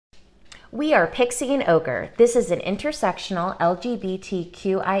We are Pixie and Ogre. This is an intersectional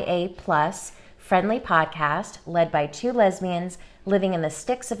LGBTQIA+ friendly podcast led by two lesbians living in the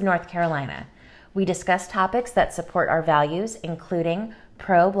sticks of North Carolina. We discuss topics that support our values, including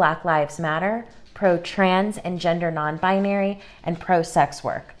pro-Black Lives Matter, pro-trans and gender non-binary, and pro-sex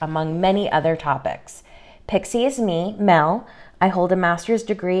work, among many other topics. Pixie is me, Mel. I hold a master's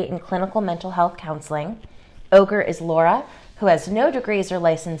degree in clinical mental health counseling. Ogre is Laura, who has no degrees or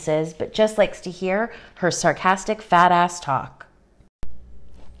licenses, but just likes to hear her sarcastic fat ass talk.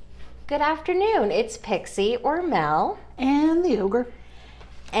 Good afternoon. It's Pixie or Mel. And the Ogre.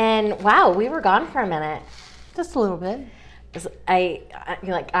 And wow, we were gone for a minute. Just a little bit.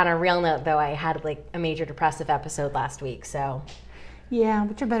 On a real note though, I had a major depressive episode last week, so. Yeah,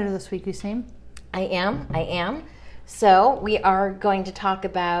 but you're better this week, you seem. I am. So we are going to talk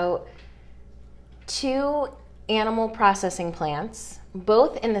about two animal processing plants,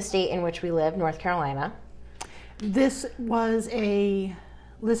 both in the state in which we live, North Carolina. This was a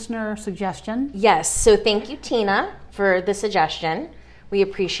listener suggestion. Yes, so thank you, Tina, for the suggestion. We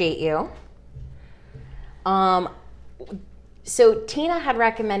appreciate you. So Tina had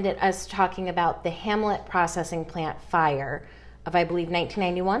recommended us talking about the Hamlet processing plant fire of, I believe,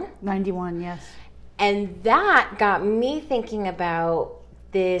 1991? 91, yes. And that got me thinking about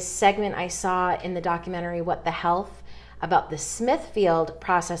this segment I saw in the documentary What the Health about the Smithfield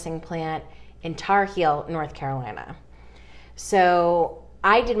processing plant in Tar Heel, North Carolina. So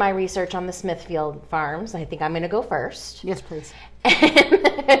I did my research on the Smithfield farms. I think I'm going to go first. Yes, please.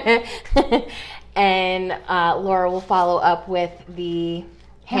 And Laura will follow up with the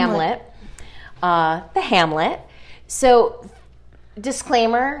Hamlet. The Hamlet. So,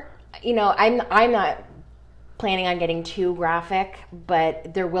 disclaimer, I'm not planning on getting too graphic,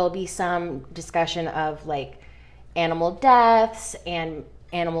 but there will be some discussion of animal deaths and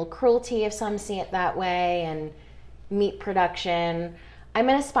animal cruelty, if some see it that way, and meat production. I'm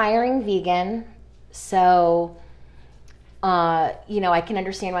an aspiring vegan, so I can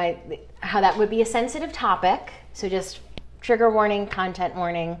understand how that would be a sensitive topic. So just trigger warning, content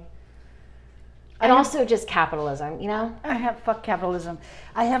warning. And also just capitalism, Fuck capitalism.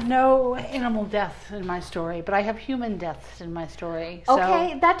 I have no animal death in my story, but I have human deaths in my story. So,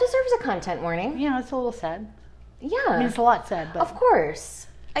 okay, that deserves a content warning. Yeah, it's a little sad. Yeah. I mean, it's a lot sad, but. Of course.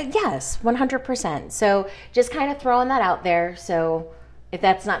 Yes, 100%. So just kind of throwing that out there. So if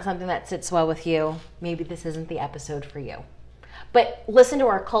that's not something that sits well with you, maybe this isn't the episode for you. But listen to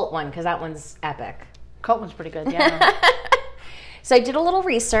our cult one, because that one's epic. Cult one's pretty good, yeah. So I did a little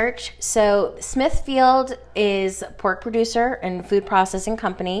research. So Smithfield is a pork producer and food processing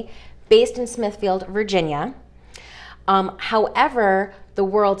company based in Smithfield, Virginia. However, the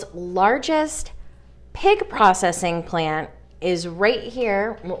world's largest pig processing plant is right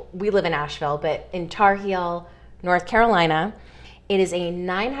here. Well, we live in Asheville, but in Tar Heel, North Carolina. It is a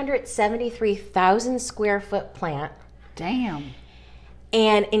 973,000 square foot plant. Damn.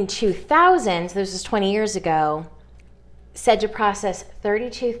 And in 2000, so this was 20 years ago, said to process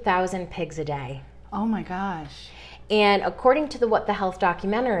 32,000 pigs a day. Oh my gosh. And according to the What the Health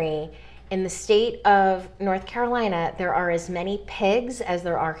documentary, in the state of North Carolina, there are as many pigs as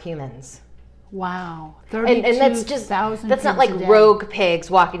there are humans. Wow. And that's not like rogue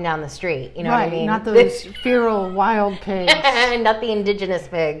pigs walking down the street, you know what I mean? Not those feral wild pigs. Not the indigenous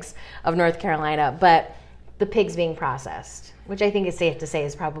pigs of North Carolina, but the pigs being processed, which I think is safe to say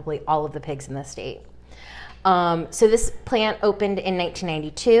is probably all of the pigs in the state. So this plant opened in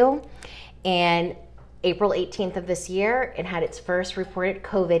 1992, and April 18th of this year, it had its first reported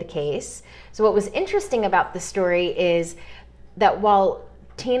COVID case. So what was interesting about the story is that while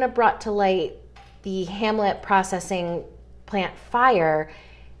Tina brought to light the Hamlet processing plant fire,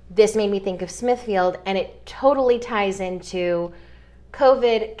 this made me think of Smithfield, and it totally ties into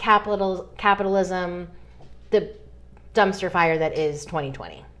COVID, capitalism, the dumpster fire that is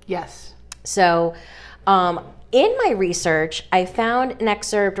 2020. Yes. So in my research, I found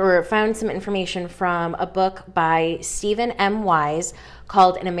some information from a book by Stephen M. Wise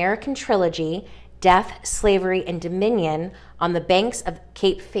called An American Trilogy, Death, Slavery, and Dominion on the Banks of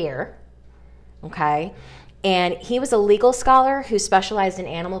Cape Fear. Okay. And he was a legal scholar who specialized in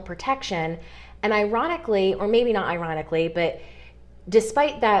animal protection. And ironically, or maybe not ironically, but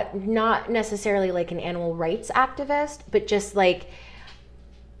despite that, not necessarily an animal rights activist, but just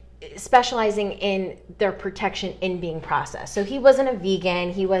specializing in their protection in being processed. So he wasn't a vegan.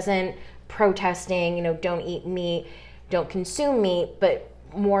 He wasn't protesting, don't eat meat, don't consume meat, but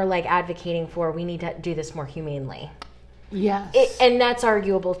more advocating for we need to do this more humanely. Yes. And that's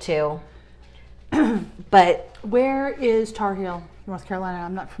arguable too. But where is Tar Heel? North Carolina.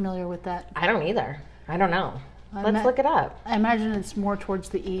 I'm not familiar with that. I don't either. I don't know. Let's look it up. I imagine it's more towards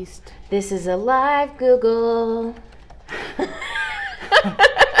the east. This is a live Google.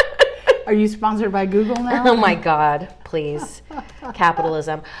 Are you sponsored by Google now? Oh my God, please.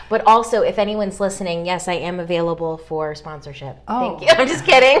 Capitalism. But also, if anyone's listening, yes, I am available for sponsorship. Oh. Thank you. I'm just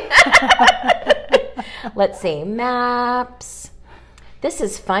kidding. Let's see. Maps. This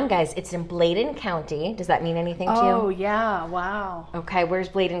is fun, guys. It's in Bladen County. Does that mean anything to you? Oh, yeah. Wow. Okay, where's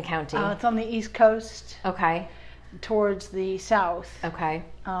Bladen County? It's on the East Coast Okay. towards the south. Okay.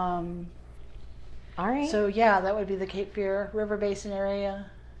 All right. So, yeah, that would be the Cape Fear River Basin area.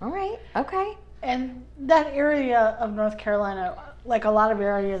 All right. Okay. And that area of North Carolina, like a lot of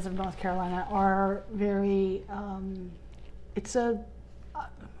areas of North Carolina, are very, it's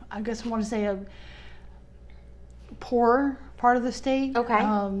I guess I want to say a poor part of the state. Okay.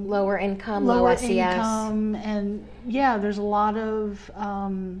 Lower income, low SES. income, and yeah, there's a lot of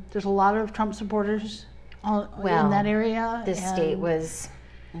Trump supporters in that area. This state was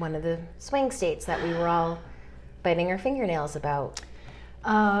one of the swing states that we were all biting our fingernails about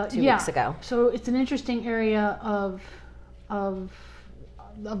 2 weeks ago. So it's an interesting area of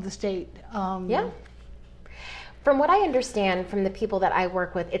the state. Yeah. From what I understand from the people that I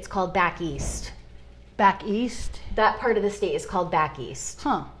work with, it's called Back East. Back east? That part of the state is called Back East.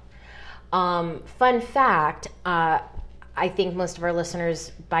 Huh. Fun fact, I think most of our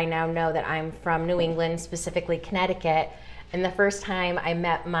listeners by now know that I'm from New England, specifically Connecticut. And the first time I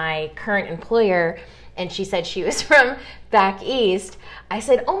met my current employer, and she said she was from Back East, I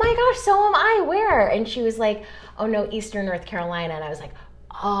said, oh my gosh, so am I, where? And she was like, oh no, Eastern North Carolina. And I was like,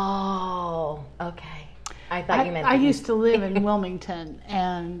 oh, okay. I thought you meant I used to live in Wilmington,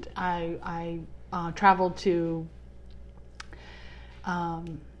 and I traveled to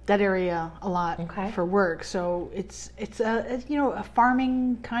that area a lot for work. So it's a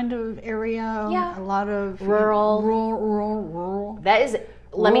farming kind of area. Yeah. A lot of rural. That is,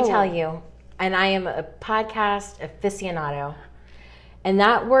 let me tell you, and I am a podcast aficionado, and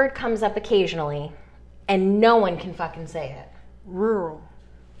that word comes up occasionally, and no one can fucking say it. Rural.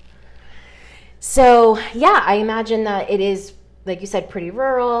 So yeah, I imagine that it is, like you said, pretty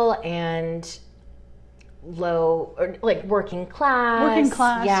rural and low, or like working class. Working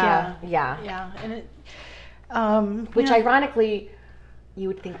class, yeah. And it, which ironically, you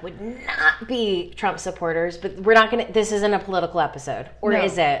would think would not be Trump supporters, but we're not going to, this isn't a political episode, or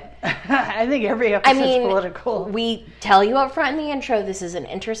is it? I think every episode is political. We tell you up front in the intro, this is an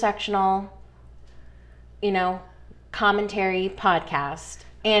intersectional, commentary podcast.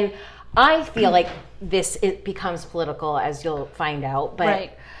 And I feel like it becomes political, as you'll find out, but,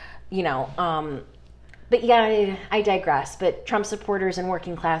 right. But yeah, I digress. But Trump supporters and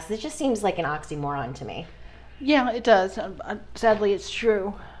working class, it just seems like an oxymoron to me. Yeah, it does. Sadly, it's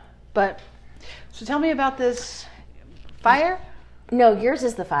true. But, so tell me about this fire? No, yours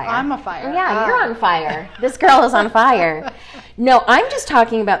is the fire. I'm a fire. Yeah, you're on fire. This girl is on fire. No, I'm just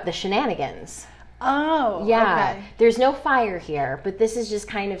talking about the shenanigans. Oh, yeah. Okay. There's no fire here, but this is just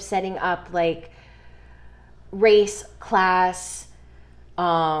kind of setting up like race, class,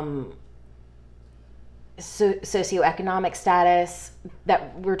 socioeconomic status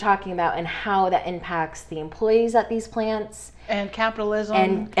that we're talking about, and how that impacts the employees at these plants. And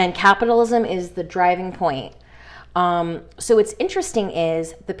capitalism. And capitalism is the driving point. So what's interesting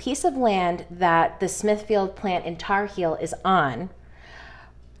is the piece of land that the Smithfield plant in Tar Heel is on,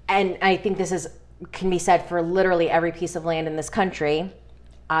 and I think this can be said for literally every piece of land in this country,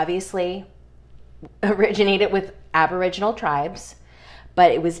 obviously originated with Aboriginal tribes,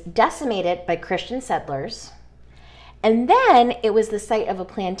 but it was decimated by Christian settlers. And then it was the site of a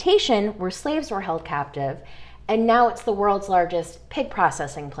plantation where slaves were held captive, and now it's the world's largest pig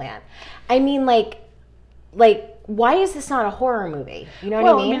processing plant. I mean, like, why is this not a horror movie? You know what I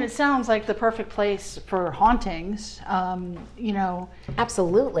mean? Well, I mean, it sounds like the perfect place for hauntings.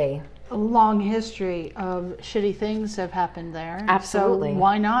 Absolutely. A long history of shitty things have happened there. Absolutely. So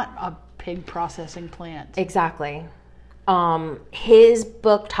why not a pig processing plant? Exactly. His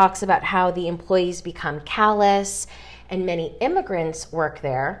book talks about how the employees become callous, and many immigrants work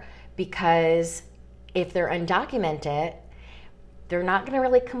there because if they're undocumented, they're not going to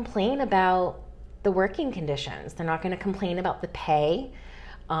really complain about the working conditions. They're not going to complain about the pay,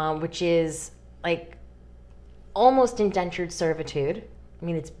 which is like almost indentured servitude. I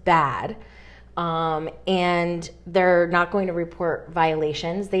mean, it's bad. And they're not going to report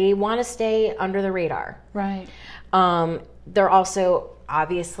violations. They want to stay under the radar. Right. They're also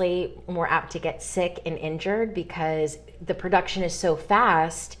obviously more apt to get sick and injured because the production is so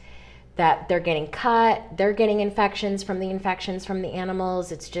fast that they're getting cut, they're getting infections from the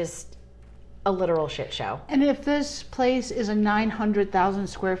animals. It's just a literal shit show. And if this place is a 900,000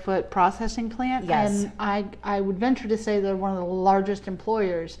 square foot processing plant, yes, and I would venture to say they're one of the largest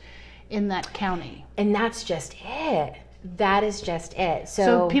employers in that county. And that's just it. That is just it.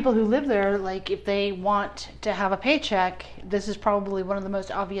 So people who live there, like if they want to have a paycheck, this is probably one of the most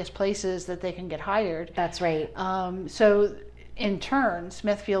obvious places that they can get hired. That's right. So in turn,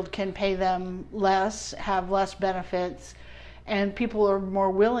 Smithfield can pay them less, have less benefits, and people are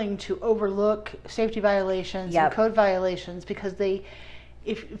more willing to overlook safety violations and code violations because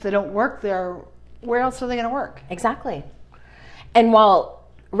if they don't work there, where else are they going to work? Exactly. And while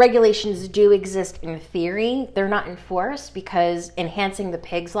regulations do exist in theory, they're not enforced because enhancing the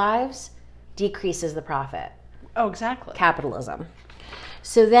pigs' lives decreases the profit. Oh, exactly. Capitalism.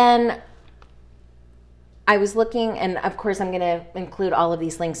 So then I was looking, and of course I'm going to include all of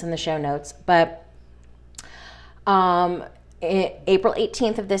these links in the show notes, but April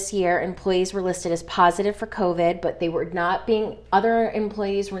 18th of this year, employees were listed as positive for COVID, but other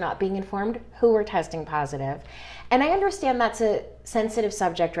employees were not being informed who were testing positive. And I understand that's a sensitive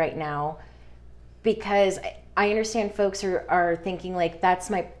subject right now because I understand folks are thinking like, that's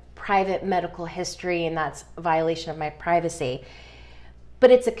my private medical history and that's a violation of my privacy.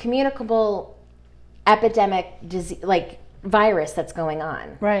 But it's a communicable epidemic disease, like virus that's going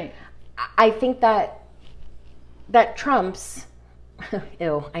on. Right. I think that trumps,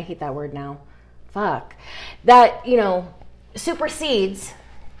 ew, I hate that word now. Fuck. That, supersedes,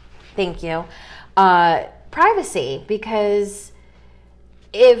 thank you, privacy. Because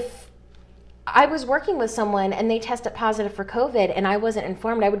if I was working with someone and they tested positive for COVID and I wasn't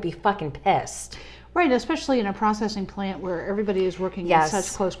informed, I would be fucking pissed. Right, especially in a processing plant where everybody is working in such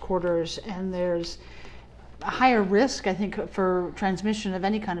close quarters and there's a higher risk, I think, for transmission of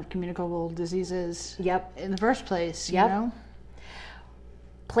any kind of communicable diseases in the first place, you know?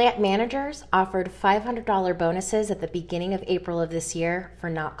 Plant managers offered $500 bonuses at the beginning of April of this year for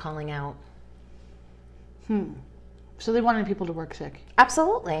not calling out. So they wanted people to work sick.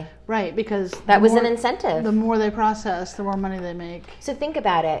 Absolutely. Right, because that was an incentive. The more they process, the more money they make. So think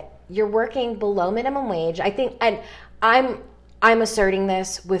about it. You're working below minimum wage. I think, and I'm asserting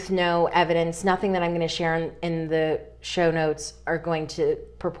this with no evidence. Nothing that I'm going to share in the show notes are going to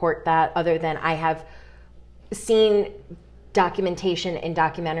purport that, other than I have seen documentation in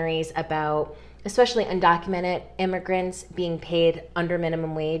documentaries about, especially undocumented immigrants being paid under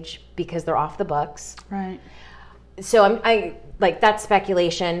minimum wage because they're off the books. Right. So I like, that's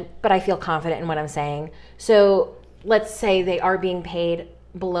speculation, but I feel confident in what I'm saying. So let's say they are being paid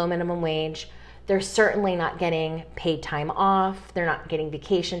below minimum wage. They're certainly not getting paid time off. They're not getting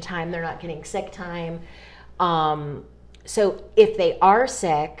vacation time. They're not getting sick time. So if they are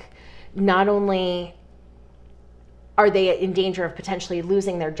sick, not only are they in danger of potentially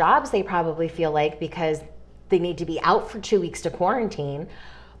losing their jobs, they probably feel like, because they need to be out for 2 weeks to quarantine,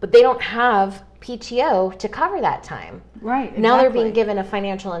 but they don't have PTO to cover that time. Right, exactly. Now they're being given a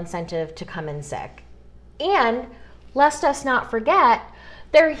financial incentive to come in sick. And lest us not forget,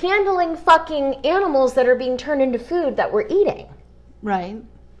 they're handling fucking animals that are being turned into food that we're eating. Right.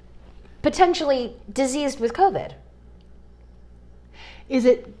 Potentially diseased with COVID. Is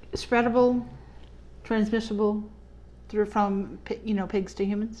it spreadable, transmissible from pigs to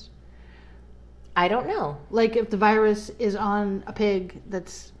humans? I don't know. Like if the virus is on a pig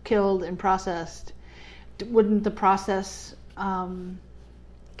that's killed and processed, wouldn't the process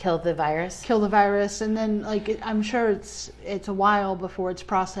kill the virus? Kill the virus, and then I'm sure it's a while before it's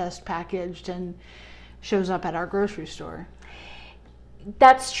processed, packaged, and shows up at our grocery store.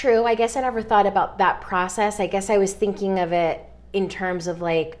 That's true. I guess I never thought about that process. I guess I was thinking of it in terms of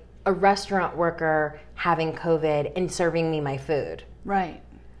like a restaurant worker having COVID and serving me my food. Right.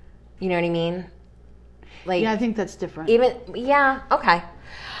 You know what I mean? Like, yeah, I think that's different. Okay.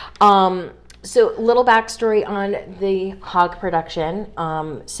 So little backstory on the hog production.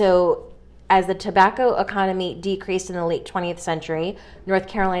 So as the tobacco economy decreased in the late 20th century, North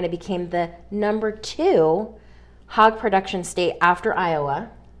Carolina became the number 2 hog production state after Iowa.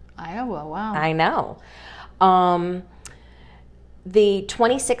 Iowa, wow. I know. The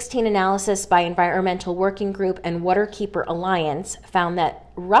 2016 analysis by Environmental Working Group and Waterkeeper Alliance found that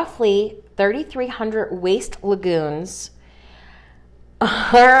roughly 3,300 waste lagoons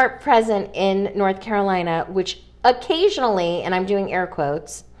are present in North Carolina, which occasionally, and I'm doing air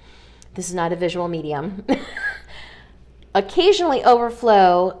quotes, this is not a visual medium, occasionally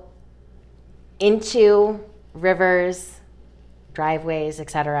overflow into rivers, driveways,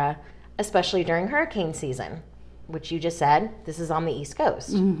 etc., especially during hurricane season, which you just said, this is on the East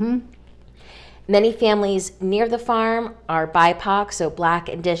Coast. Mm-hmm. Many families near the farm are BIPOC, so Black,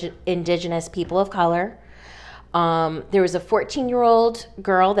 Indigenous people of color. There was a 14-year-old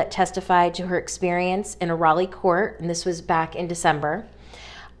girl that testified to her experience in a Raleigh court, and this was back in December.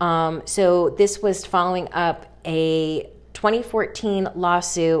 So this was following up a 2014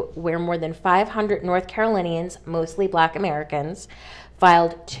 lawsuit where more than 500 North Carolinians, mostly Black Americans,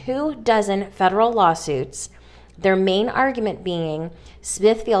 filed 24 federal lawsuits. Their main argument being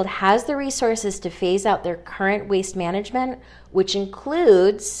Smithfield has the resources to phase out their current waste management, which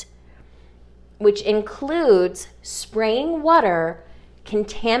includes spraying water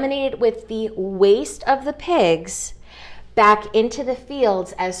contaminated with the waste of the pigs back into the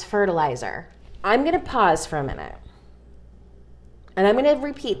fields as fertilizer. I'm going to pause for a minute. And I'm going to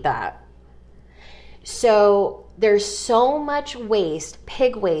repeat that. So there's so much waste,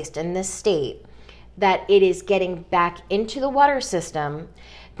 pig waste in this state, that it is getting back into the water system,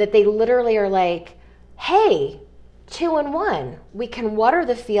 that they literally are like, hey, 2-in-1. We can water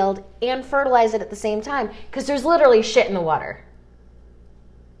the field and fertilize it at the same time, because there's literally shit in the water.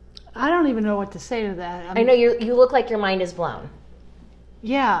 I don't even know what to say to that. I know you look like your mind is blown.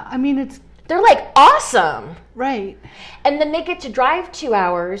 Yeah, I mean, they're like, awesome. Right. And then they get to drive 2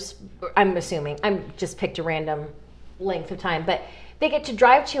 hours, I'm assuming, I'm just picked a random length of time, but they get to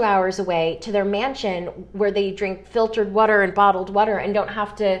drive 2 hours away to their mansion where they drink filtered water and bottled water and don't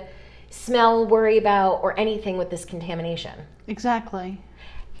have to smell, worry about, or anything with this contamination. Exactly.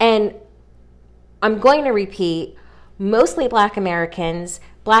 And I'm going to repeat, mostly Black Americans,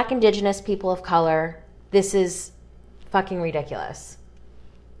 Black Indigenous people of color, this is fucking ridiculous.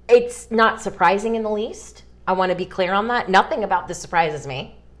 It's not surprising in the least. I want to be clear on that. Nothing about this surprises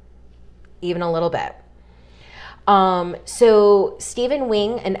me, even a little bit. So Stephen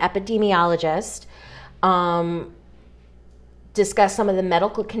Wing, an epidemiologist, discussed some of the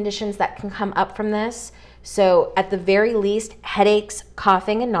medical conditions that can come up from this. So at the very least, headaches,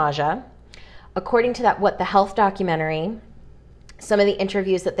 coughing, and nausea. According to that What the Health documentary, some of the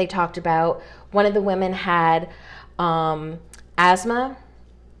interviews that they talked about, one of the women had asthma,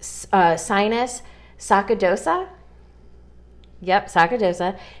 sinus, sarcoidosis. Yep,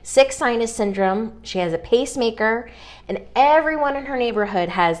 sarcoidosis. Sick sinus syndrome. She has a pacemaker, and everyone in her neighborhood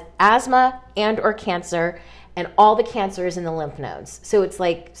has asthma and or cancer, and all the cancer is in the lymph nodes. So it's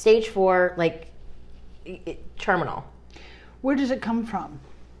like stage 4, like terminal. Where does it come from?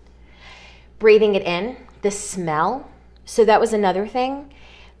 Breathing it in, the smell. So that was another thing.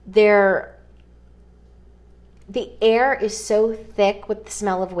 The air is so thick with the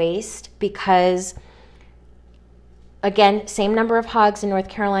smell of waste because, again, same number of hogs in North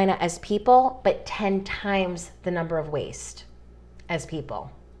Carolina as people, but 10 times the number of waste as people.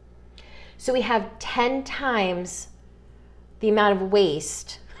 So we have 10 times the amount of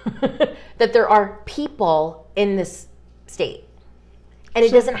waste that there are people in this state. And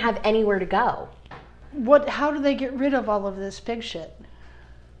it doesn't have anywhere to go. How do they get rid of all of this pig shit?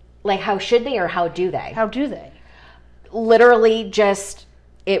 Like, how should they or how do they? How do they? Literally just,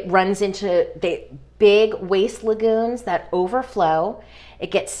 it runs into the big waste lagoons that overflow.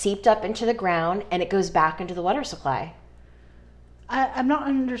 It gets seeped up into the ground and it goes back into the water supply. I'm not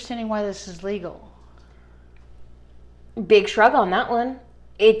understanding why this is legal. Big shrug on that one.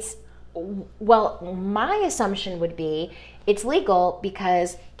 Well, my assumption would be it's legal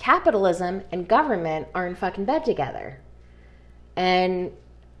because capitalism and government are in fucking bed together. And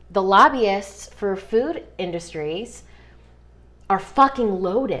the lobbyists for food industries are fucking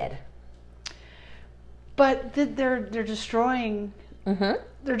loaded. But they're destroying. Mm-hmm.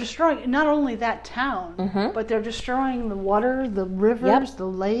 They're destroying not only that town, mm-hmm. but they're destroying the water, the rivers, yep. the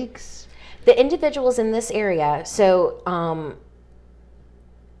lakes. The individuals in this area. So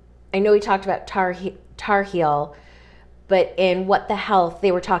I know we talked about Tar Heel, but in What the Health,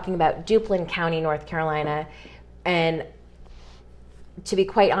 they were talking about Duplin County, North Carolina, and to be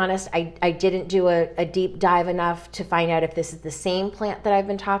quite honest, I didn't do a deep dive enough to find out if this is the same plant that I've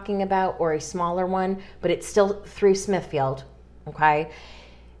been talking about or a smaller one, but it's still through Smithfield, okay?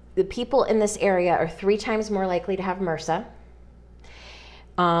 The people in this area are 3 times more likely to have MRSA,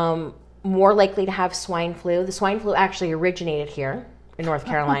 more likely to have swine flu. The swine flu actually originated here in North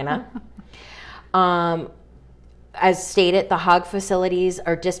Carolina. As stated, the hog facilities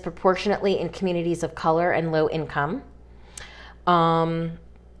are disproportionately in communities of color and low income.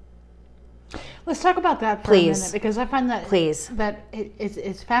 Let's talk about that for a minute, because I find that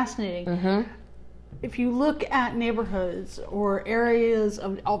it's fascinating. Mm-hmm. If you look at neighborhoods or areas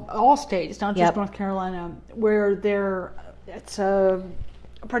of all states, not just yep. North Carolina, where it's a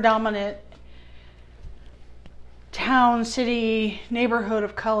predominant town, city, neighborhood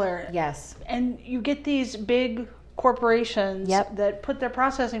of color. Yes. And you get these big corporations that put their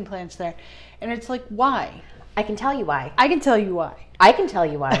processing plants there. And it's like, why? I can tell you why. I can tell you why. I can tell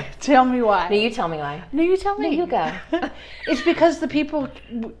you why. Tell me why. No, you tell me why. No, you tell me. No, you go. It's because the people,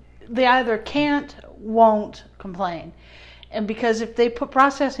 they either can't, won't complain. And because if they put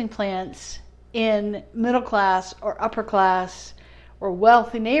processing plants in middle class or upper class or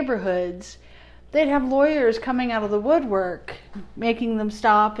wealthy neighborhoods, they'd have lawyers coming out of the woodwork, making them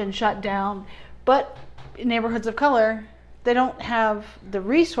stop and shut down. But in neighborhoods of color, they don't have the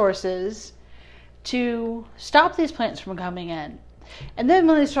resources to stop these plants from coming in. And then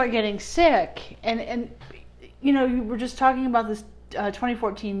when they start getting sick, and you know, you were just talking about this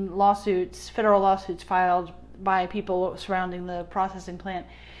 2014 lawsuits, federal lawsuits filed by people surrounding the processing plant.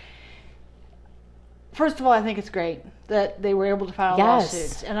 First of all, I think it's great that they were able to file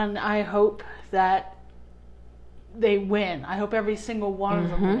lawsuits, and I hope that they win. I hope every single one of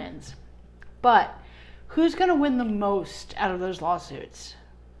them wins. But who's going to win the most out of those lawsuits?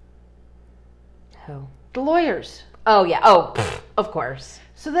 Who? The lawyers. Oh, yeah. Oh, of course.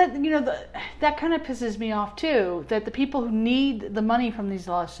 So that, you know, that kind of pisses me off too, that the people who need the money from these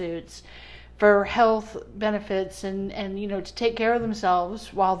lawsuits for health benefits and you know, to take care of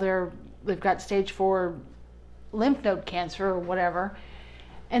themselves while they've got stage 4 lymph node cancer or whatever,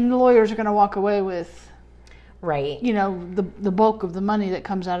 and the lawyers are going to walk away with, right, you know, the bulk of the money that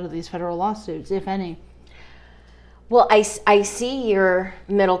comes out of these federal lawsuits, if any. Well, I see your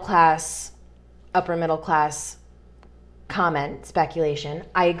middle class, upper middle class comment, speculation.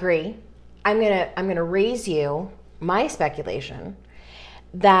 I agree. I'm gonna raise you my speculation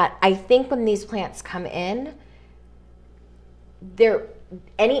that I think when these plants come in,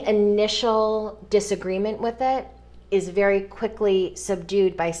 any initial disagreement with it is very quickly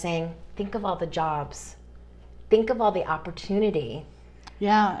subdued by saying, think of all the jobs, think of all the opportunity.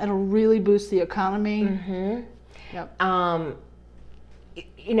 Yeah, it'll really boost the economy. Mm-hmm. Yep.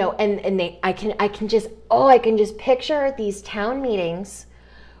 You know, and I can just picture these town meetings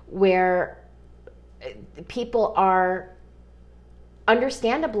where people are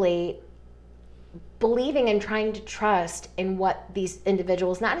understandably believing and trying to trust in what these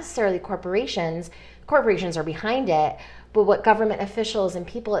individuals, not necessarily corporations are behind it, but what government officials and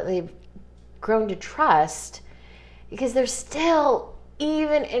people that they've grown to trust, because there's still,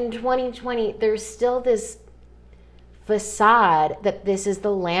 even in 2020, there's still this facade that this is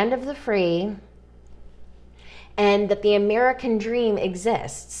the land of the free and that the American dream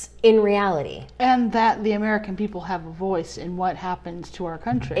exists in reality. And that the American people have a voice in what happens to our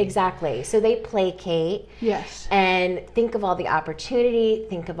country. Exactly. So they placate. Yes. And think of all the opportunity,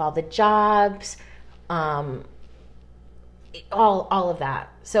 think of all the jobs, all of that.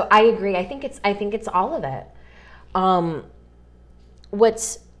 So I agree. I think it's all of it.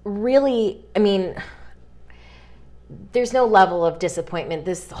 What's really, I mean, there's no level of disappointment.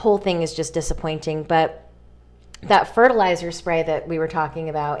 This whole thing is just disappointing. But that fertilizer spray that we were talking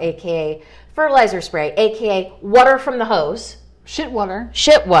about, aka fertilizer spray, aka water from the hose. Shit water.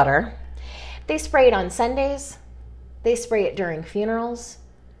 They spray it on Sundays. They spray it during funerals.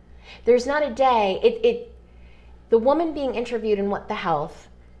 There's not a day. The woman being interviewed in What the Health,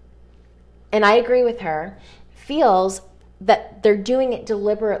 and I agree with her, feels that they're doing it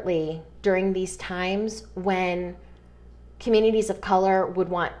deliberately during these times when communities of color would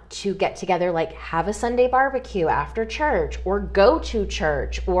want to get together, like have a Sunday barbecue after church, or go to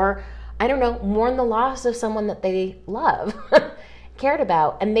church, or, I don't know, mourn the loss of someone that they love, cared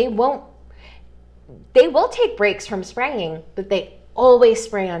about. And they will take breaks from spraying, but they always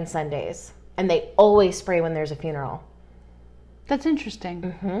spray on Sundays, and they always spray when there's a funeral. That's interesting.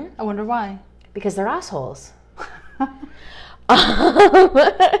 Mm-hmm. I wonder why. Because they're assholes.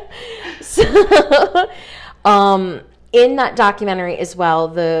 In that documentary as well,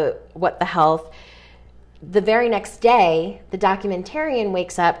 the What the Health, the very next day, the documentarian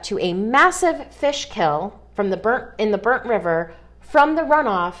wakes up to a massive fish kill in the Burnt River from the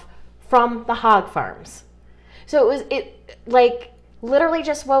runoff from the hog farms. So it like literally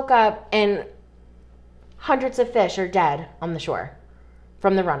just woke up and hundreds of fish are dead on the shore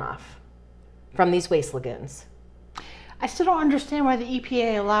from the runoff from these waste lagoons. I still don't understand why the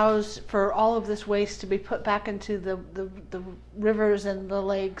EPA allows for all of this waste to be put back into the rivers and the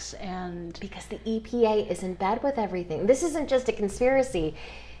lakes. And because the EPA is in bed with everything. This isn't just a conspiracy.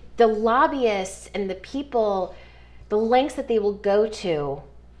 The lobbyists and the people, the lengths that they will go to,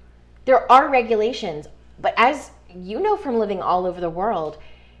 there are regulations. But as you know from living all over the world,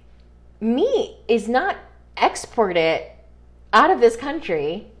 meat is not exported out of this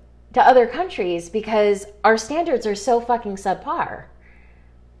country to other countries because our standards are so fucking subpar.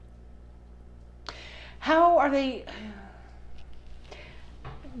 How are they?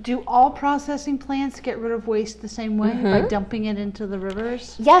 Do all processing plants get rid of waste the same way by dumping it into the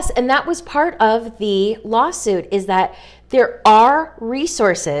rivers? Yes, and that was part of the lawsuit, is that there are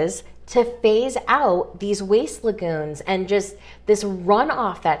resources to phase out these waste lagoons and just this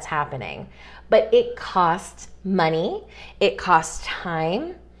runoff that's happening. But it costs money, it costs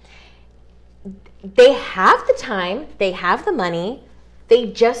time. They have the time, they have the money,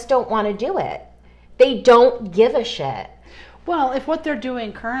 they just don't want to do it. They don't give a shit. Well, if what they're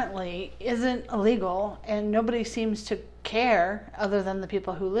doing currently isn't illegal and nobody seems to care other than the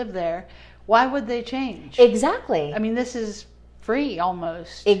people who live there, why would they change? Exactly. I mean, this is free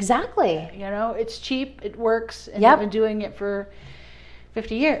almost. Exactly. You know, it's cheap, it works, and they've been doing it for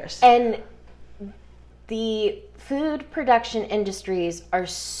 50 years. And the food production industries are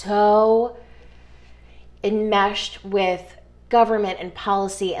so enmeshed with government and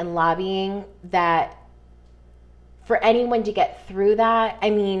policy and lobbying that for anyone to get through that, I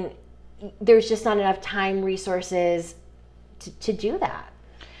mean, there's just not enough time, resources to do that.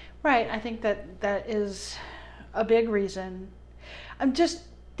 Right. I think that is a big reason. I'm just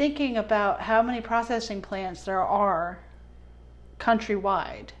thinking about how many processing plants there are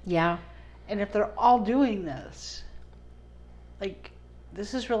countrywide. Yeah. And if they're all doing this, like,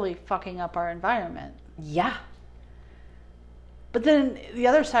 this is really fucking up our environment. Yeah. But then the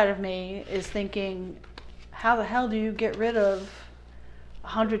other side of me is thinking, how the hell do you get rid of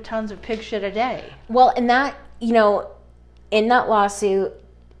 100 tons of pig shit a day? Well, and that, you know, in that lawsuit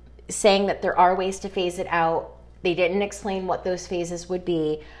saying that there are ways to phase it out, they didn't explain what those phases would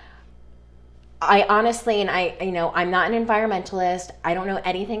be. I honestly, and I'm not an environmentalist. I don't know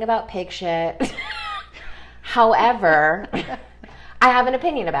anything about pig shit. However, I have an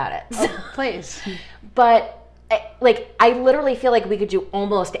opinion about it. Oh, please. But like, I literally feel like we could do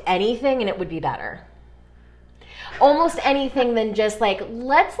almost anything and it would be better. Almost anything than just like,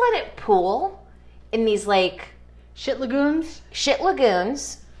 let's let it pool in these like shit lagoons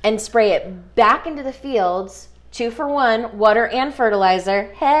and spray it back into the fields, 2 for 1, water and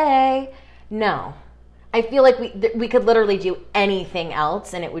fertilizer. Hey, no. I feel like we could literally do anything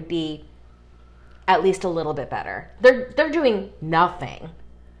else and it would be at least a little bit better. They're doing nothing.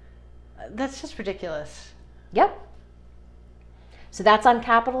 That's just ridiculous. Yep. So that's on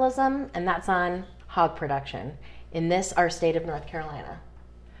capitalism and that's on hog production in this, our state of North Carolina.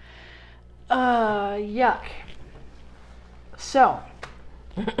 Yuck. So.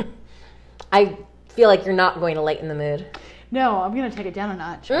 I feel like you're not going to lighten the mood. No, I'm going to take it down a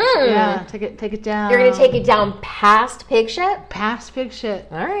notch. Yeah, take it down. You're going to take it down past pig shit? Past pig shit.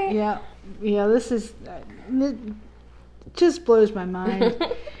 All right. Yeah, this is, it just blows my mind.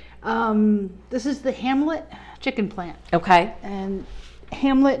 This is the Hamlet chicken plant. Okay. And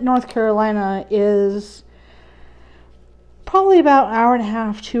Hamlet, North Carolina is probably about an hour and a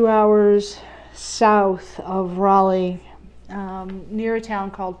half, 2 hours south of Raleigh, near a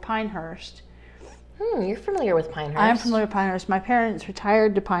town called Pinehurst. You're familiar with Pinehurst. I'm familiar with Pinehurst. My parents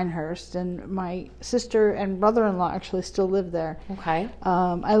retired to Pinehurst, and my sister and brother-in-law actually still live there. Okay.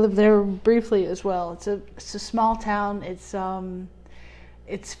 I lived there briefly as well. It's a small town. It's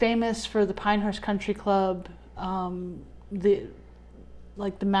famous for the Pinehurst Country Club. The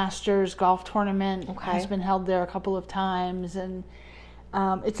Masters golf tournament has been held there a couple of times, and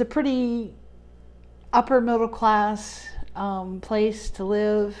it's a pretty upper middle class place to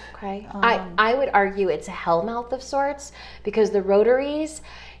live. Okay. I would argue it's a hellmouth of sorts because the rotaries,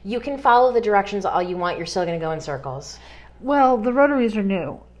 you can follow the directions all you want, you're still going to go in circles. Well, the rotaries are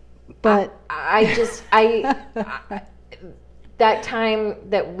new, but that time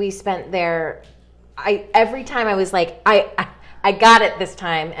that we spent there, every time I was like, I got it this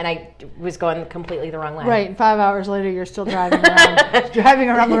time, and I was going completely the wrong way. Right, 5 hours later, you're still driving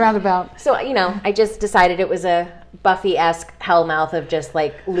around the roundabout. So, I just decided it was a Buffy-esque hellmouth of just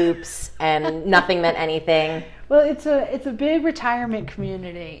like loops and nothing meant anything. Well, it's a big retirement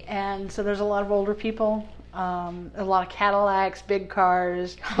community, and so there's a lot of older people, a lot of Cadillacs, big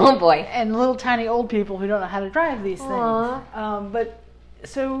cars. Oh boy! And little tiny old people who don't know how to drive these Aww. things. But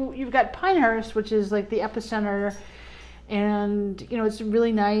so you've got Pinehurst, which is like the epicenter. And, it's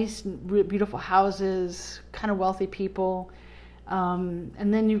really nice, beautiful houses, kind of wealthy people.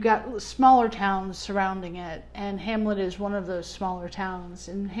 And then you've got smaller towns surrounding it. And Hamlet is one of those smaller towns.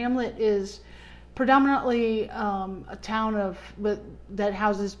 And Hamlet is predominantly a town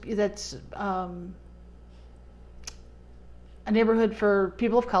that's a neighborhood for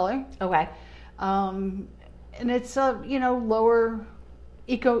people of color. Okay. And it's a, lower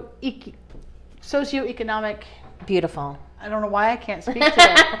socioeconomic. Beautiful. I don't know why I can't speak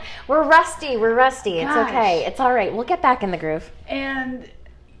today. We're rusty. It's okay. It's all right. We'll get back in the groove. And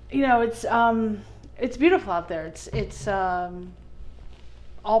it's beautiful out there. It's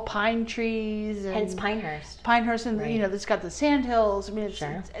all pine trees, and it's Pinehurst. Pinehurst, and right. It's got the sandhills. I mean,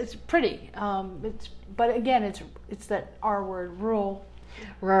 it's pretty. But again, it's that R word, rural.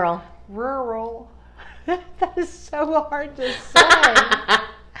 That is so hard to say.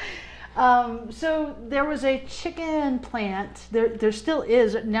 So there was a chicken plant. There still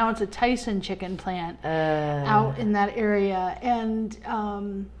is. Now it's a Tyson chicken plant out in that area. And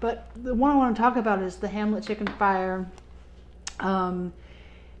but the one I want to talk about is the Hamlet Chicken Fire.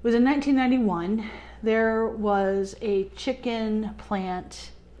 It was in 1991. There was a chicken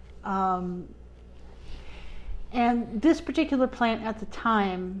plant. And this particular plant at the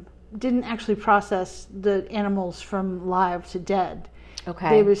time didn't actually process the animals from live to dead. Okay.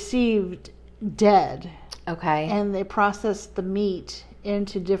 They received dead. Okay. And they processed the meat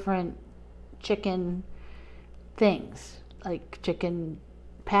into different chicken things, like chicken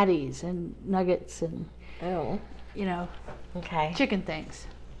patties and nuggets and, okay, chicken things.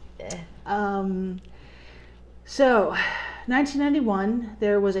 So, 1991,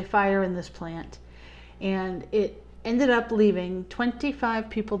 there was a fire in this plant, and it ended up leaving 25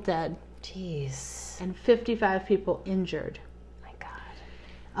 people dead. Jeez. And 55 people injured. My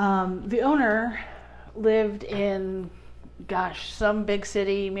God. The owner lived in, some big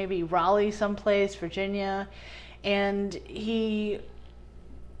city, maybe Raleigh someplace, Virginia, and he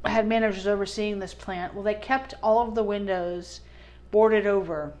had managers overseeing this plant. Well, they kept all of the windows boarded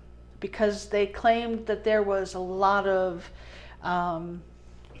over because they claimed that there was a lot of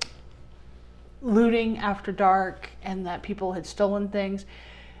looting after dark and that people had stolen things.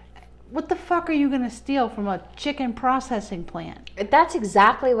 What the fuck are you going to steal from a chicken processing plant? That's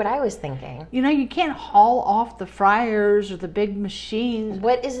exactly what I was thinking. You can't haul off the fryers or the big machines.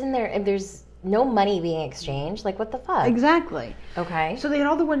 What is in there? And there's no money being exchanged. Like, what the fuck? Exactly. Okay. So they had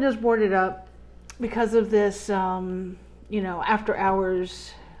all the windows boarded up because of this, after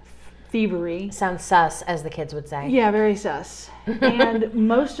hours thievery. Sounds sus, as the kids would say. Yeah, very sus. And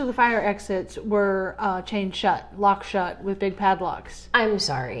most of the fire exits were chained shut, locked shut with big padlocks. I'm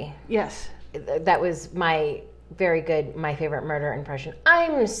sorry. Yes. That was my favorite murder impression.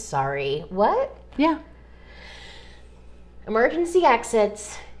 I'm sorry. What? Yeah. Emergency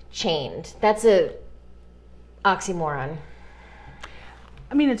exits chained. That's a oxymoron.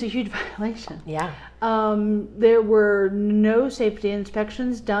 I mean, it's a huge violation. Yeah. There were no safety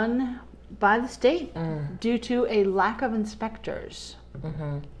inspections done by the state due to a lack of inspectors.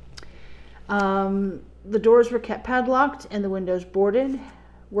 Mm-hmm. The doors were kept padlocked and the windows boarded.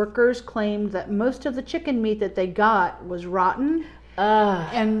 Workers claimed that most of the chicken meat that they got was rotten,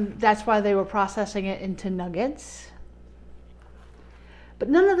 and that's why they were processing it into nuggets. But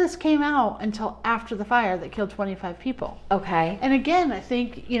none of this came out until after the fire that killed 25 people. Okay. And again, I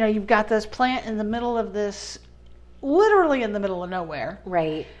think, you've got this plant in the middle of this, literally in the middle of nowhere.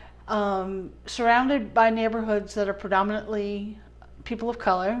 Right. Surrounded by neighborhoods that are predominantly people of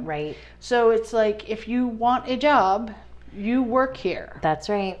color. Right. So it's like, if you want a job, you work here. That's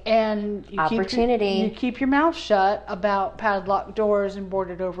right. And you keep your mouth shut about padlocked doors and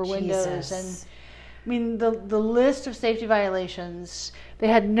boarded over windows. And I mean, the list of safety violations. They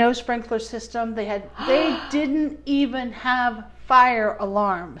had no sprinkler system. They didn't even have fire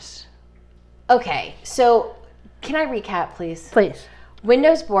alarms. Okay, so can I recap, please? Please.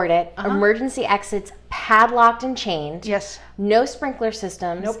 Windows boarded, emergency exits padlocked and chained. Yes. No sprinkler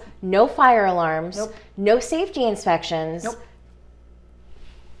systems. Nope. No fire alarms. Nope. No safety inspections. Nope.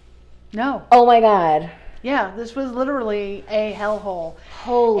 No. Oh my God. Yeah, this was literally a hellhole.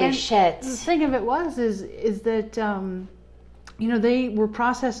 Holy shit. The thing of it is that, they were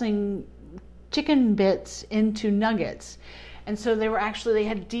processing chicken bits into nuggets. And so they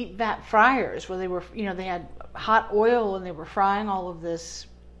had deep vat fryers where they were, they had hot oil and they were frying all of this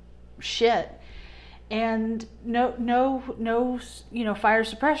shit. And no, fire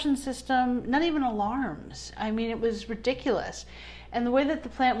suppression system, not even alarms. I mean, it was ridiculous. And the way that the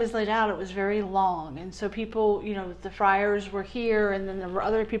plant was laid out, it was very long. And so people, the fryers were here, and then there were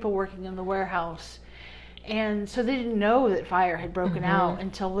other people working in the warehouse. And so they didn't know that fire had broken out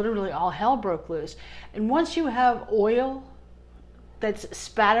until literally all hell broke loose. And once you have oil that's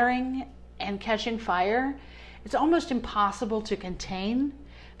spattering and catching fire, it's almost impossible to contain,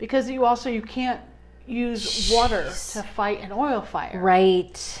 because you can't use water to fight an oil fire.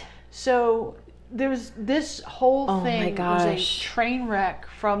 Right. So this whole thing was a gosh. train wreck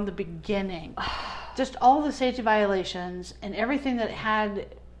from the beginning. just all the safety violations and everything that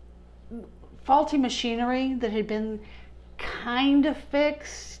had faulty machinery that had been kind of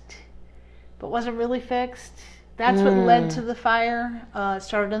fixed, but wasn't really fixed. That's what led to the fire. It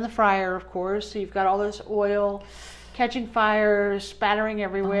started in the fryer, of course. So you've got all this oil catching fire, spattering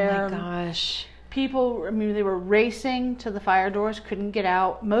everywhere. Oh my gosh. People, I mean, they were racing to the fire doors, couldn't get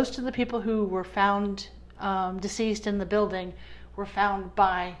out. Most of the people who were found deceased in the building were found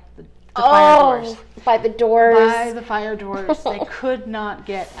by the fire doors. By the doors. By the fire doors. They could not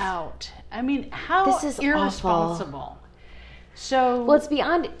get out. I mean, how this is irresponsible. Awful. So well, it's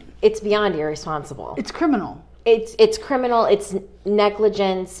beyond irresponsible. It's criminal. It's criminal. It's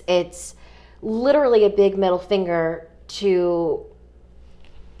negligence. It's literally a big middle finger to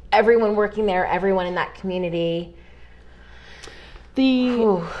everyone working there, everyone in that community.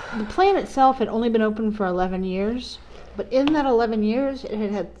 The plant itself had only been open for 11 years, but in that 11 years, it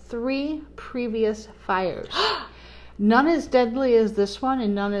had had 3 previous fires. None as deadly as this one,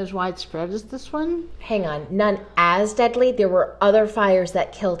 and none as widespread as this one. Hang on, none as deadly? There were other fires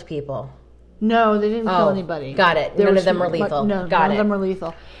that killed people. No, they didn't kill anybody. Got it. None of them were lethal. No, none of them were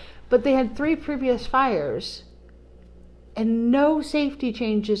lethal. But they had 3 previous fires, and no safety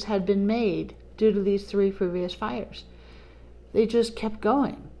changes had been made due to these 3 previous fires. They just kept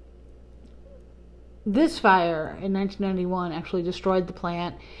going. This fire in 1991 actually destroyed the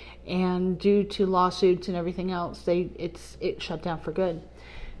plant, and due to lawsuits and everything else, it shut down for good.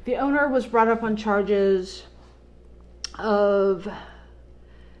 The owner was brought up on charges of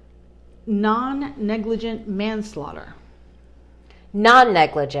non-negligent manslaughter.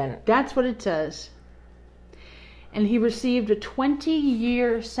 Non-negligent. That's what it says. And he received a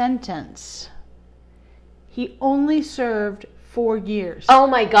 20-year sentence. He only served 4 years. Oh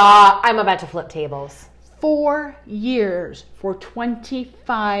my God, I'm about to flip tables. 4 years for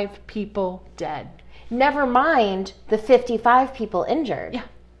 25 people dead. Never mind the 55 people injured. Yeah.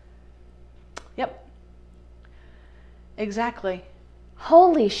 Yep. Exactly.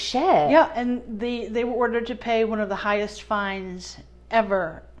 Holy shit. Yeah, and they were ordered to pay one of the highest fines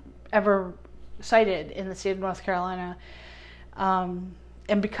ever cited in the state of North Carolina.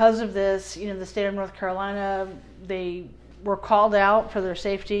 And because of this, the state of North Carolina, they were called out for their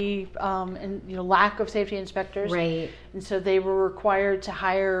safety and lack of safety inspectors. Right. And so they were required to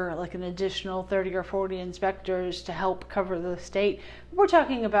hire like an additional 30 or 40 inspectors to help cover the state. We're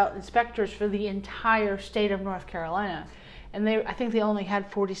talking about inspectors for the entire state of North Carolina. And I think they only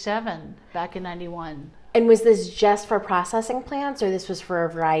had 47 back in 91. And was this just for processing plants, or this was for a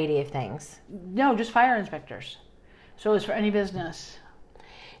variety of things? No, just fire inspectors. So it was for any business.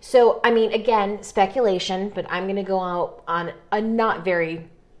 So, I mean, again, speculation, but I'm going to go out on a not very,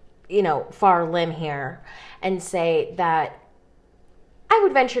 far limb here and say that I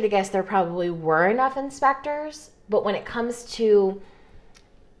would venture to guess there probably were enough inspectors, but when it comes to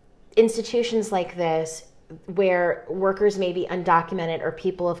institutions like this, where workers may be undocumented or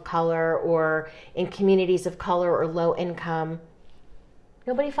people of color or in communities of color or low income,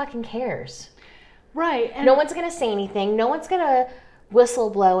 nobody fucking cares. Right. And no one's going to say anything. No one's going to whistle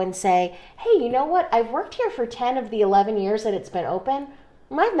blow and say, hey, you know what? I've worked here for 10 of the 11 years that it's been open.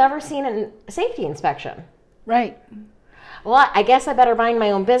 I've never seen a safety inspection. Right. Well, I guess I better mind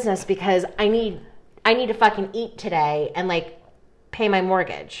my own business because I need to fucking eat today and pay my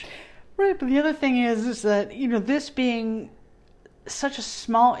mortgage. Right, but the other thing is that, this being such a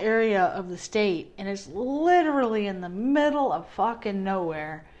small area of the state, and it's literally in the middle of fucking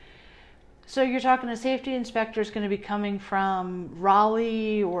nowhere. So you're talking a safety inspector is going to be coming from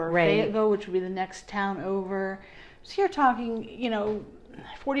Raleigh or Fayetteville, which would be the next town over. So you're talking,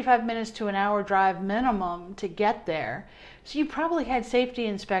 45 minutes to an hour drive minimum to get there. So you probably had safety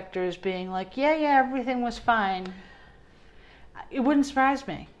inspectors being like, yeah, everything was fine. It wouldn't surprise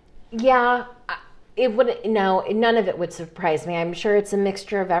me. Yeah, it wouldn't. No, none of it would surprise me. I'm sure it's a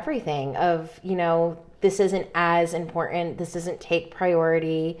mixture of everything. Of this isn't as important. This doesn't take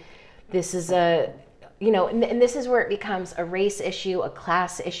priority. This is and this is where it becomes a race issue, a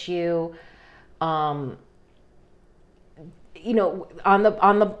class issue. On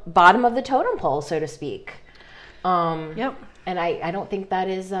the bottom of the totem pole, so to speak. Yep. And I don't think that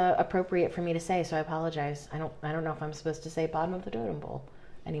is appropriate for me to say. So I apologize. I don't know if I'm supposed to say bottom of the totem pole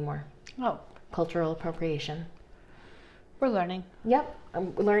anymore. Oh, cultural appropriation. We're learning. Yep,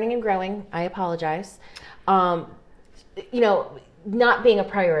 I'm learning and growing. I apologize. Not being a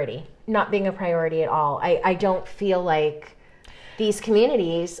priority at all. I don't feel like these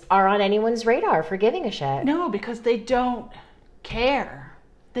communities are on anyone's radar for giving a shit. No, because they don't care.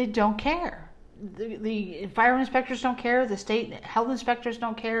 They don't care. the fire inspectors don't care. The state health inspectors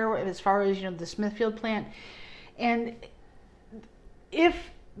don't care as far as, the Smithfield plant. And if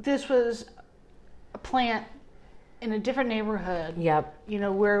this was a plant in a different neighborhood, yep,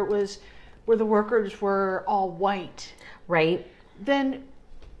 where the workers were all white, right, then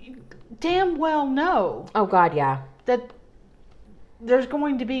damn well know. Oh God, yeah. That there's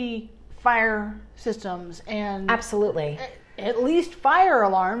going to be fire systems and absolutely at least fire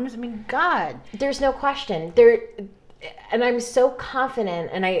alarms. I mean, God, there's no question. And I'm so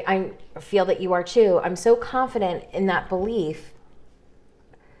confident, and I feel that you are too. I'm so confident in that belief.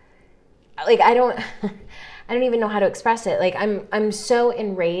 Like I don't even know how to express it. Like I'm so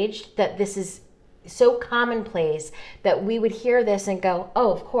enraged that this is so commonplace that we would hear this and go,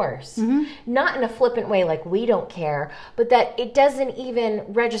 oh, of course. Mm-hmm. Not in a flippant way like we don't care, but that it doesn't even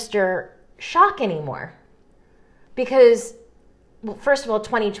register shock anymore. Because, well, first of all,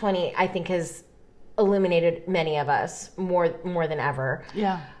 2020, I think, has illuminated many of us more than ever.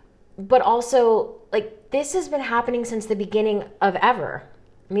 Yeah. But also, like, this has been happening since the beginning of ever.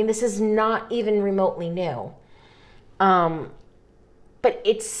 I mean, this is not even remotely new. But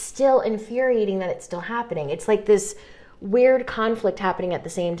it's still infuriating that it's still happening. It's like this weird conflict happening at the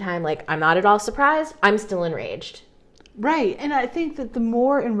same time. Like, I'm not at all surprised. I'm still enraged. Right. And I think that the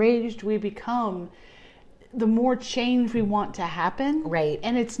more enraged we become, the more change we want to happen. Right.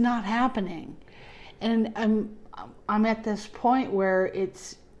 And it's not happening. And I'm at this point where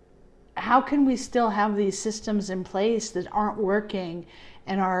it's, how can we still have these systems in place that aren't working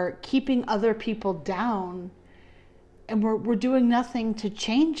and are keeping other people down? And we're doing nothing to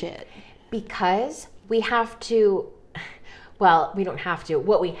change it. Because we have to, well, we don't have to.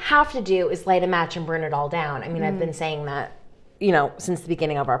 What we have to do is light a match and burn it all down. I mean, I've been saying that, since the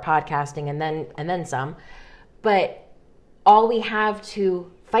beginning of our podcasting and then some. But all we have to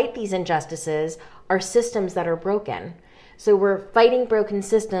fight these injustices are systems that are broken. So we're fighting broken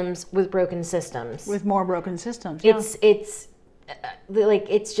systems with broken systems. With more broken systems. Yeah. It's like,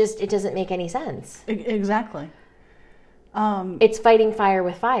 it's just, it doesn't make any sense. Exactly. It's fighting fire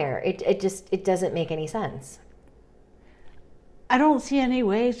with fire. It doesn't make any sense. I don't see any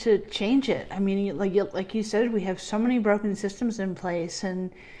way to change it. I mean, like you said, we have so many broken systems in place. And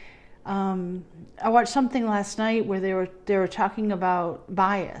I watched something last night where they were talking about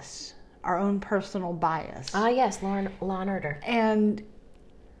bias, our own personal bias. Ah, yes, Law and Order. And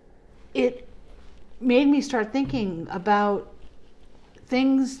it made me start thinking about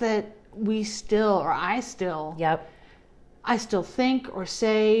things that I still think or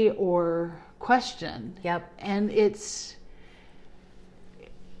say or question. Yep. And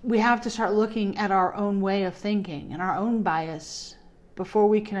we have to start looking at our own way of thinking and our own bias before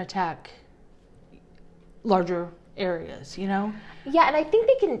we can attack larger areas, Yeah, and I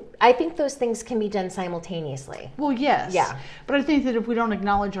think those things can be done simultaneously. Well, yes. Yeah. But I think that if we don't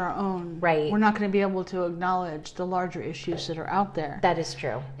acknowledge our own, right, we're not going to be able to acknowledge the larger issues that are out there. That is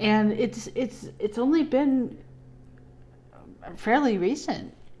true. And it's only been fairly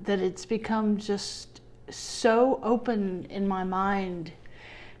recent that it's become just so open in my mind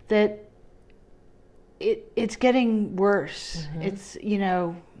that it's getting worse. Mm-hmm. It's,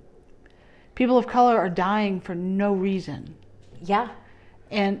 people of color are dying for no reason. Yeah.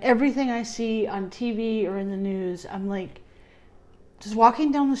 And everything I see on TV or in the news, I'm like, does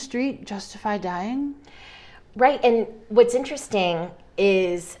walking down the street justify dying? Right. And what's interesting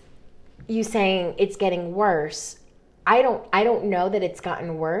is you saying it's getting worse. I don't know that it's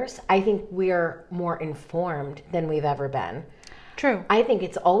gotten worse. I think we're more informed than we've ever been. True. I think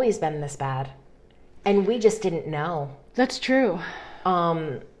it's always been this bad. And we just didn't know. That's true.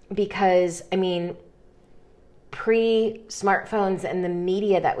 Because, I mean, pre-smartphones and the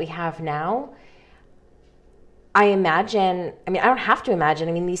media that we have now, I don't have to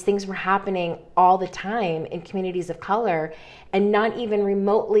imagine. These things were happening all the time in communities of color and not even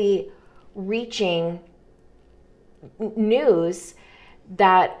remotely reaching news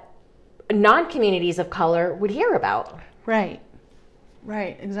that non-communities of color would hear about. Right,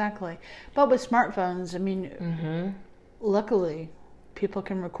 exactly. But with smartphones, mm-hmm. Luckily, people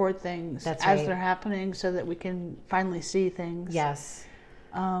can record things as they're happening so that we can finally see things. Yes.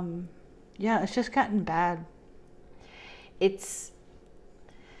 Yeah, it's just gotten bad. It's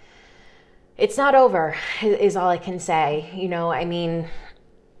not over, is all I can say.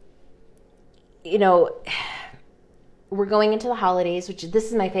 We're going into the holidays, this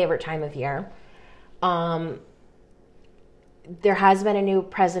is my favorite time of year. There has been a new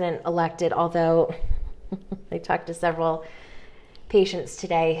president elected, although I talked to several patients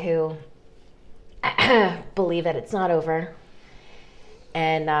today who believe that it's not over.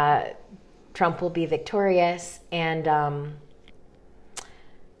 And Trump will be victorious, and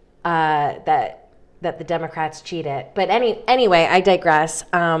that the Democrats cheated. But anyway, I digress.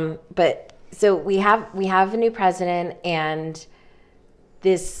 But so we have a new president, and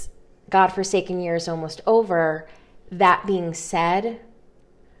this godforsaken year is almost over. That being said,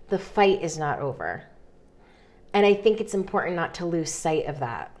 the fight is not over. And I think it's important not to lose sight of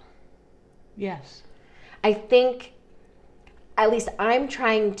that. Yes. I think, at least I'm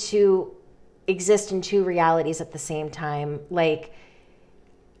trying to exist in two realities at the same time. Like,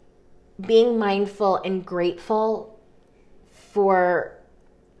 being mindful and grateful for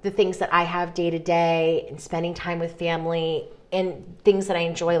the things that I have day to day, and spending time with family and things that I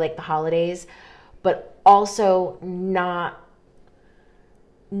enjoy, like the holidays, but also not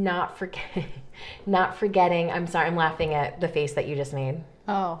forgetting. I'm sorry, I'm laughing at the face that you just made.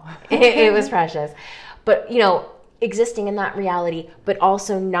 Oh. It was precious. But, existing in that reality, but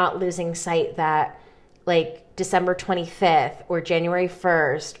also not losing sight that, like, December 25th or January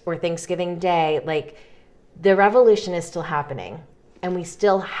 1st or Thanksgiving Day, like, the revolution is still happening, and we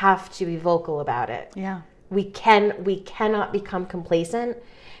still have to be vocal about it. Yeah. We cannot become complacent,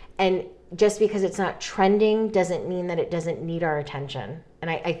 and just because it's not trending doesn't mean that it doesn't need our attention. And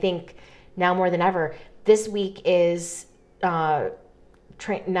I think now more than ever, this week is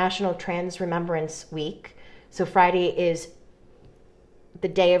National Trans Remembrance Week. So Friday is the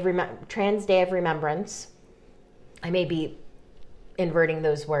day of Trans Day of Remembrance. I may be inverting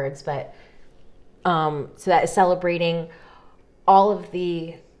those words, but so that is celebrating all of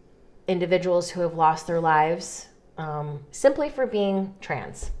the individuals who have lost their lives simply for being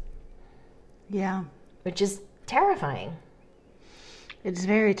trans. Yeah. Which is terrifying. It's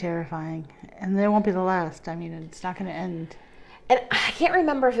very terrifying. And they won't be the last. I mean, it's not going to end. And I can't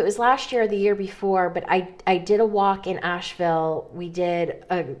remember if it was last year or the year before, but I did a walk in Asheville. We did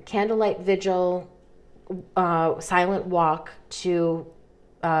a candlelight vigil, silent walk to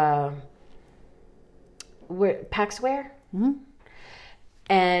Pax Square. Mm-hmm.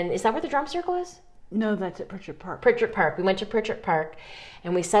 And is that where the drum circle is? No, that's at Pritchard Park. Pritchard Park. We went to Pritchard Park,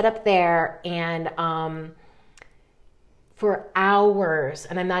 and we set up there, and for hours,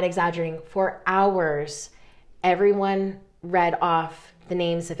 and I'm not exaggerating, for hours, everyone read off the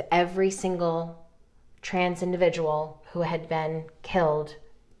names of every single trans individual who had been killed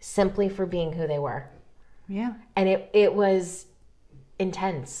simply for being who they were. Yeah. And it was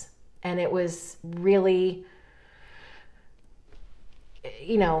intense, and it was really,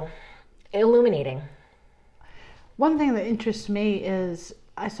 illuminating. One thing that interests me is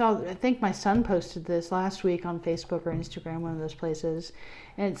I think my son posted this last week on Facebook or Instagram, one of those places,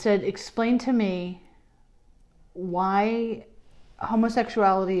 and it said, explain to me why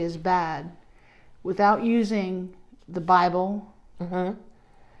homosexuality is bad without using the Bible mm-hmm.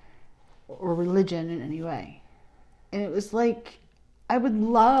 or religion in any way. And it was like, I would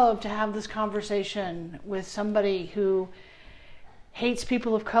love to have this conversation with somebody who hates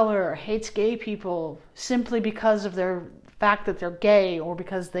people of color or hates gay people simply because of their fact that they're gay or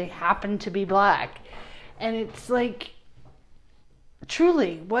because they happen to be black. And it's like,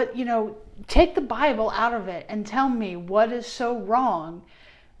 truly, take the Bible out of it and tell me what is so wrong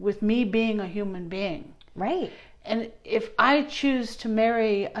with me being a human being. Right. And if I choose to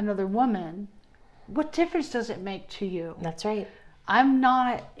marry another woman, what difference does it make to you? That's right. I'm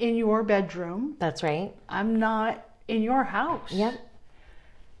not in your bedroom. That's right. I'm not in your house. Yep.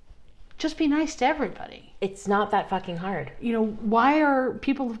 Just be nice to everybody. It's not that fucking hard. Why are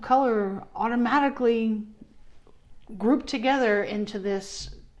people of color automatically grouped together into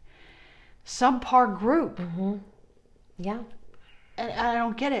this subpar group? Mm-hmm. Yeah. And I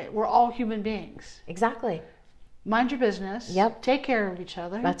don't get it. We're all human beings. Exactly. Mind your business. Yep. Take care of each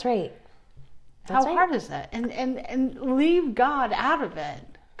other. That's right. How hard is that? And leave God out of it.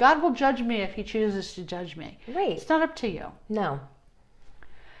 God will judge me if he chooses to judge me. Right. It's not up to you. No.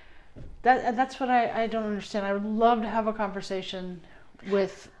 That's what I don't understand. I would love to have a conversation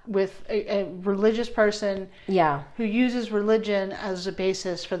with a religious person who uses religion as a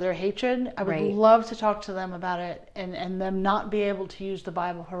basis for their hatred. I would love to talk to them about it and them not be able to use the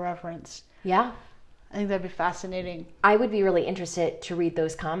Bible for reference. Yeah. I think that'd be fascinating. I would be really interested to read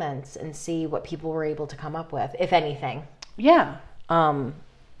those comments and see what people were able to come up with, if anything. Yeah.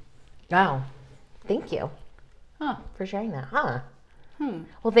 Wow. Thank you for sharing that.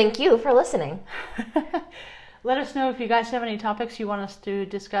 Well, thank you for listening. Let us know if you guys have any topics you want us to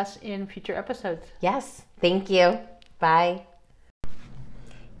discuss in future episodes. Yes. Thank you. Bye.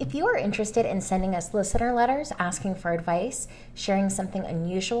 If you are interested in sending us listener letters asking for advice, sharing something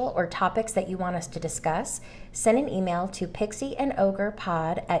unusual, or topics that you want us to discuss, send an email to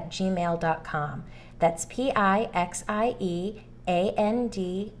pixieandogrepod@gmail.com. That's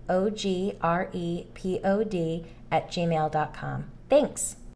PIXIEANDOGREPOD @gmail.com. Thanks.